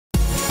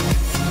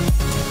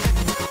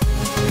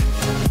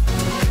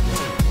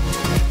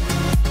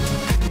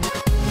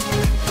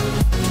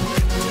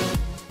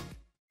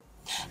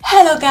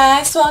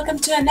guys, welcome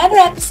to another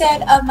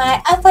episode of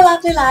my Alpha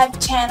Lovely Life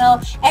channel,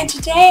 and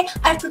today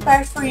I've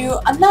prepared for you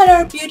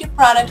another beauty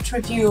product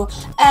review,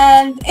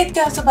 and it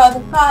goes about a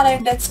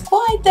product that's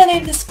quite an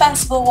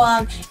indispensable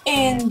one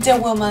in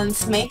the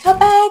woman's makeup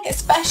bag,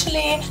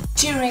 especially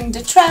during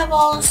the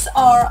travels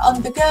or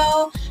on the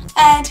go.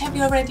 And have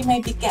you already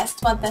maybe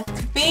guessed what that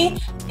could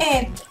be?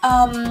 It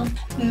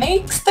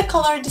makes the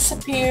color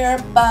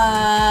disappear,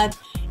 but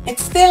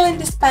it's still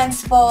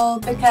indispensable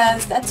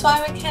because that's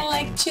why we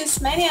can choose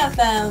many of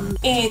them.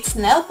 It's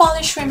nail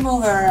polish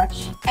remover,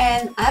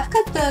 and I've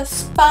got the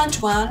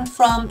sponge one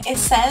from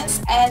Essence,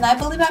 and I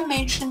believe I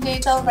mentioned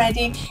it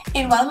already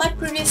in one of my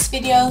previous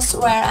videos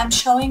where I'm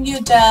showing you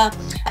the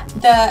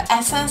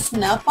Essence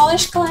nail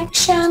polish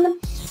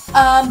collection,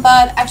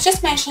 but I've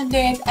just mentioned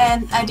it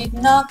and I did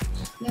not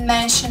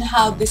mention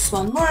how this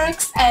one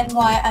works and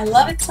why I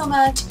love it so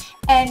much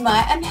and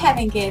why I'm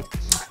having it.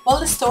 Well,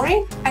 the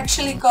story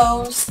actually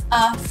goes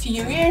a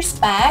few years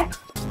back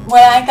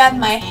where I got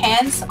my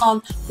hands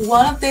on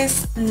one of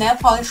these nail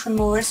polish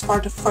removers for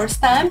the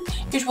first time.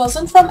 It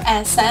wasn't from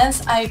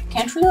Essence, I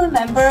can't really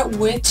remember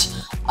which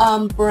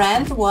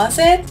brand was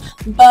it,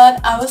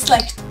 but I was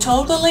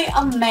totally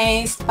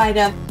amazed by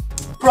the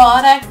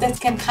product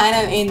that can kind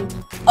of in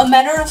a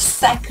matter of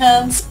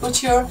seconds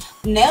put your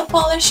nail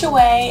polish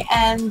away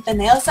and the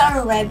nails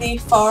are ready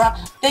for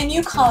the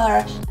new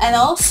color. And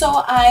also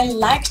I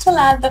liked a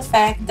lot the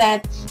fact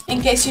that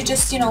in case you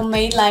just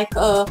made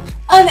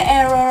an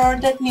error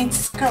that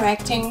needs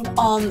correcting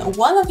on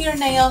one of your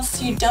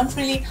nails, you don't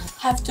really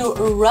have to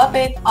rub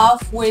it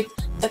off with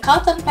the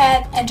cotton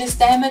pad and just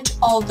damage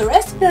all the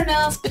rest of your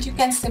nails, but you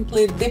can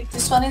simply dip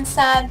this one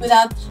inside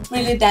without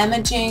really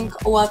damaging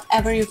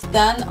whatever you've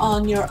done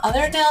on your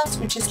other nails,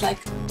 which is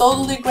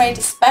totally great,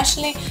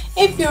 especially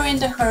if you're in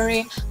the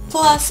hurry.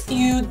 Plus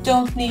you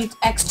don't need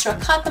extra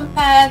cotton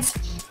pads,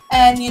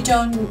 and you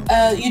don't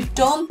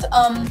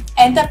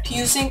end up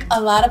using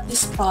a lot of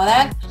this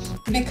product,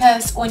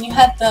 because when you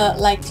had the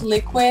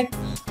liquid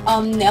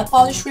nail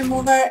polish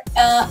remover,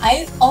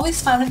 I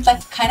always found it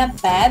kind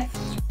of bad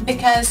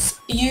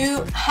because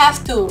you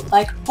have to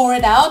pour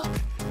it out,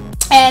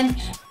 and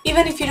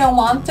even if you don't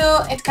want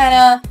to, it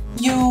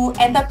you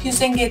end up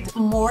using it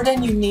more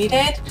than you need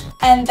it,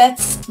 and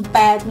that's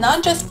bad,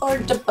 not just for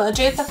the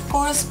budget of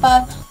course,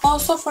 but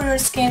also for your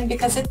skin,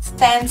 because it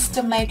tends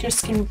to make your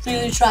skin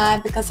really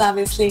dry, because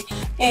obviously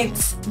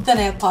it's the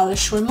nail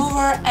polish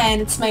remover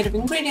and it's made of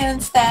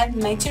ingredients that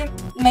make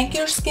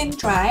your skin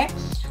dry.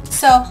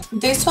 So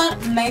this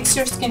one makes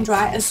your skin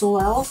dry as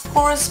well, of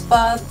course,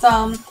 but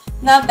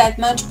not that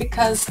much,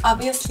 because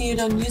obviously you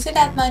don't use it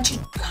that much, you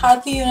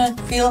hardly even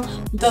feel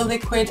the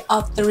liquid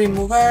of the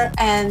remover,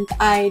 and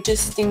I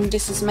just think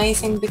this is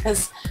amazing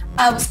because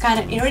I was kind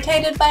of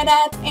irritated by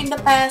that in the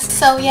past.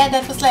 So yeah,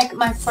 that was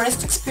my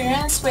first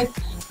experience with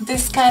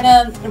this kind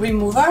of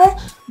remover,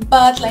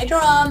 but later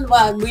on,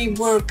 while we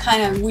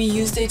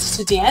used it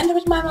to the end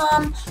with my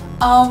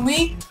mom,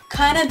 we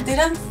kind of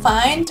didn't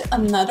find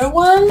another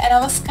one, and I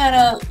was kind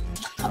of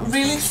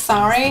really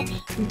sorry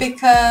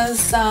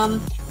because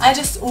I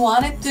just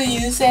wanted to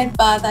use it,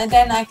 but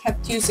then I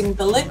kept using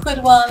the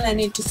liquid one and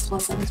it just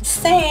wasn't the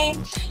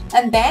same.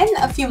 And then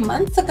a few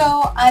months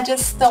ago I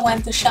just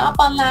went to shop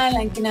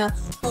online in a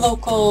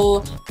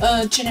local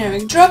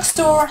generic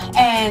drugstore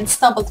and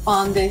stumbled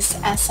upon this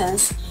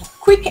Essence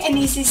quick and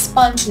easy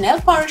sponge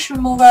nail polish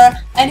remover,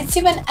 and it's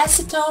even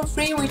acetone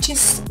free, which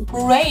is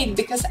great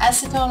because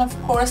acetone of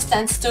course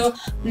tends to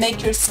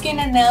make your skin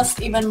and nails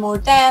even more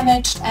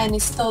damaged and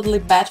is totally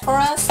bad for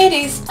us. It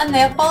is a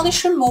nail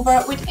polish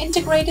remover with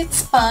integrated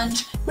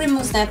sponge,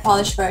 removes nail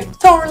polish very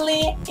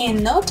thoroughly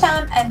in no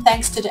time, and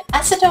thanks to the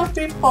acetone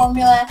free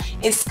formula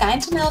is kind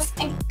to nails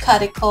and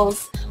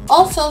cuticles.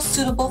 Also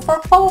suitable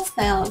for false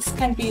nails,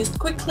 can be used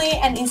quickly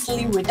and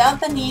easily without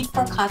the need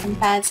for cotton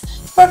pads,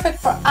 perfect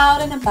for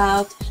out and about.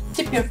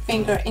 Dip your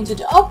finger into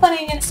the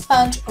opening in the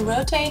sponge,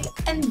 rotate,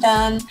 and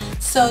done.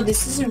 So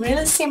this is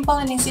really simple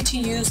and easy to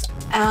use.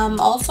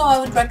 Also I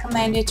would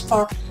recommend it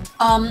for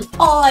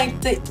all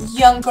the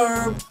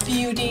younger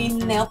beauty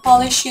nail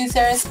polish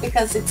users,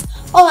 because it's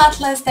a lot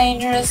less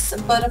dangerous,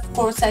 but of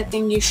course I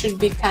think you should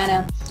be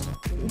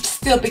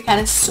still be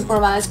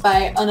supervised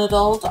by an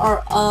adult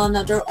or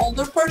another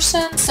older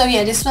person. So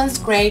yeah, this one's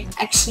great.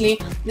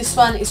 Actually, this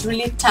one is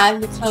really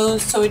tightly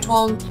closed, so it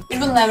will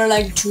never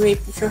drip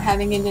if you're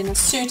having it in a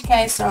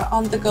suitcase or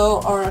on the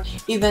go or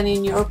even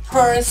in your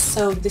purse.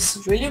 So this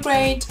is really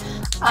great.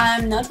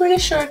 I'm not really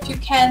sure if you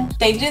can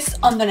take this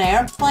on an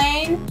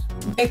airplane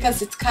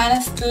because it's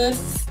still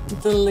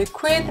the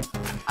liquid.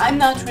 I'm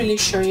not really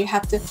sure, you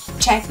have to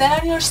check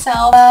that on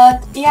yourself.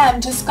 But yeah, I'm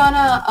just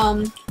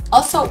gonna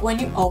also, when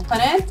you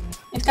open it,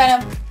 it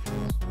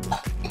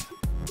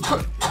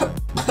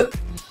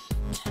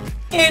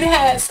it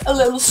has a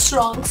little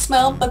strong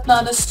smell, but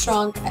not as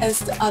strong as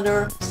the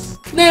other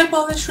nail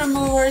polish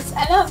removers,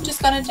 and I'm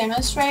just gonna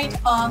demonstrate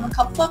on a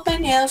couple of my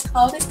nails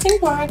how this thing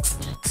works.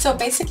 So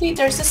basically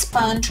there's a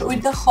sponge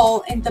with the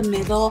hole in the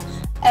middle,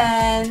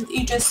 and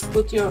you just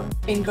put your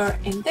finger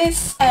in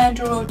this and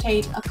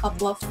rotate a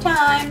couple of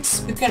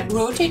times. You can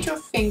rotate your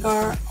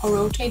finger or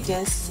rotate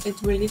this,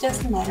 it really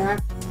doesn't matter.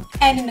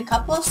 And in a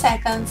couple of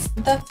seconds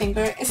the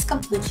finger is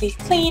completely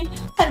clean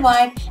and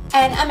white,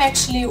 and I'm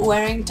actually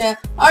wearing the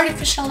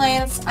artificial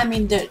nails, I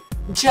mean the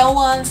gel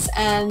ones,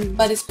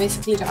 but it's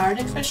basically the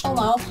artificial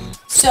now,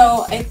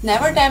 so it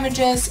never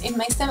damages. It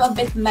makes them a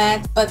bit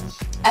matte, but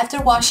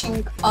after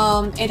washing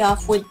it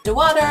off with the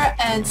water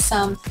and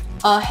some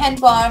hand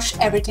wash,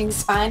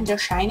 everything's fine, they're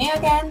shiny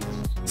again.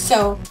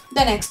 So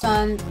the next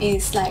one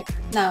is like,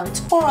 now it's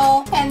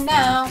coral and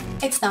now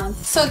it's done.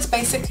 So it's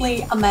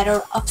basically a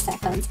matter of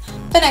seconds.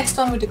 The next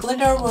one with the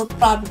glitter will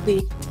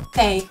probably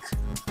take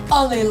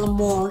a little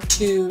more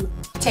to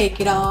take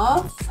it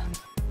off,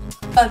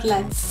 but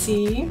let's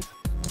see.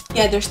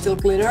 Yeah, there's still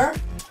glitter,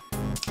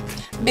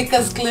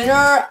 because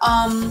glitter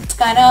is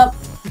kind of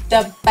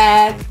the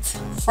bad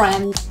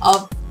friend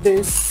of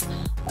this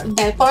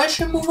nail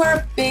polish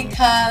remover,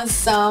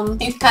 because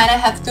you kind of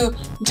have to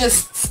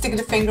just stick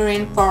the finger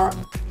in for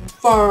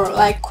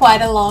like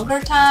quite a longer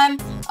time.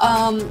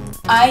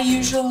 I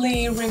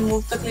usually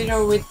remove the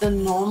glitter with the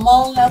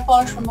normal nail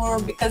polish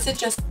remover because it's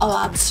just a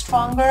lot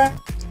stronger.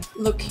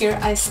 Look here,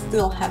 I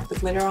still have the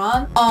glitter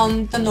on.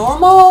 On the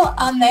normal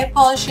nail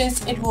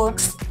polishes it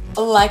works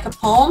like a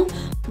poem,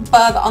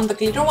 but on the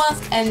glitter ones,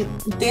 and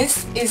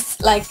this is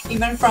like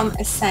even from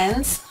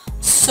Essence,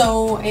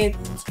 so it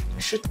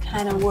should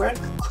kind of work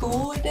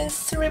cool with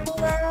this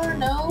remover,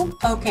 no?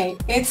 Okay,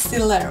 it's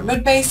still there,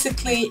 but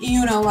basically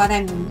you know what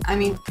I mean. I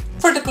mean,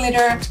 for the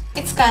glitter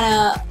it's kind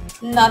of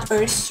not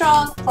very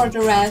strong, for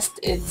the rest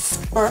it's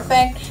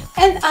perfect,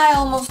 and I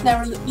almost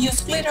never use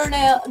glitter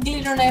nail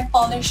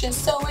polishes,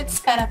 so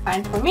it's kind of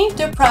fine for me.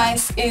 The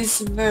price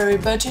is very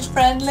budget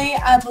friendly.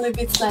 I believe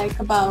it's like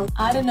about,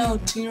 I don't know,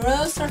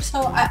 €2 or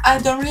so. I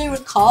don't really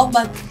recall,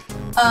 but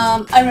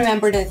I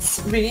remember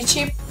that's really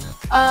cheap.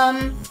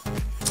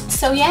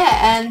 So yeah,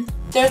 and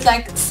there's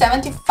like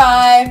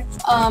 75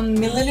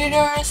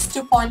 milliliters,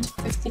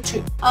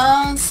 2.53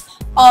 ounce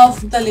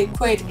of the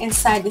liquid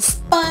inside the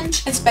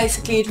sponge. It's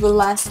basically, it will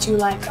last you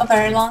like a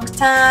very long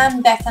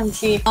time,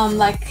 definitely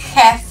like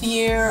half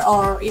year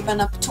or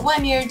even up to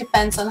 1 year,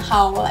 depends on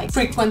how like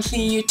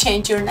frequently you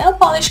change your nail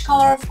polish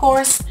color, of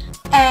course.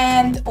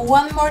 And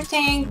one more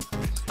thing,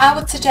 I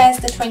would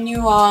suggest that when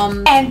you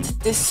end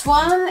this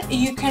one,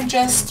 you can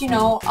just, you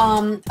know,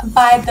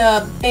 buy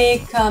the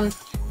big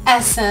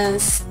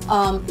Essence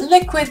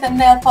liquid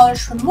nail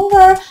polish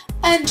remover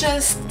and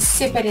just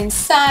sip it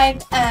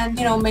inside, and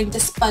you know, make the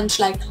sponge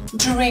like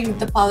drink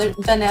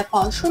the nail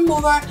polish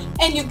remover,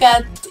 and you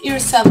get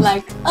yourself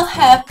like a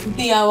half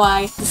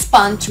DIY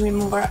sponge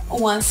remover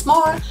once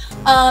more.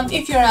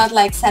 If you're not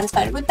like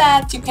satisfied with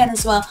that, you can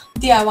as well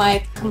DIY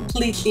it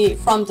completely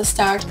from the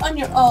start on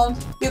your own.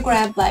 You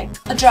grab like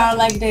a jar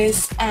like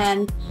this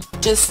and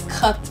just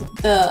cut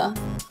the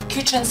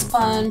kitchen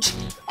sponge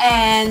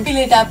and fill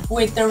it up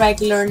with the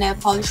regular nail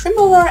polish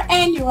remover,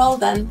 and you're all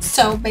done.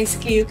 So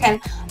basically you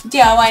can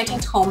DIY it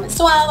at home as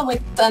well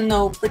with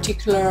no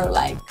particular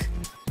like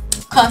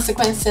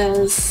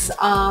consequences,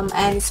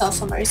 and it's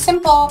also very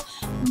simple.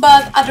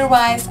 But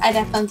otherwise I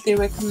definitely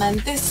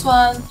recommend this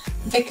one,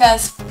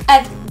 because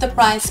at the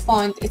price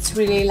point it's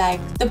really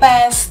like the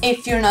best.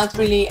 If you're not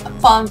really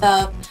fond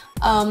of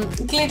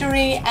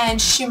glittery and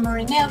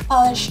shimmery nail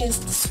polishes,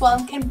 this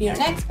one can be your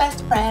next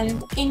best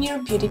friend in your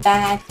beauty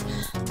bag.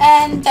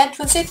 And that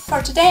was it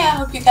for today. I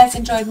hope you guys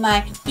enjoyed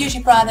my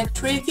beauty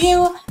product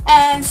review,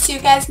 and see you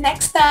guys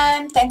next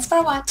time. Thanks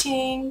for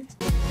watching.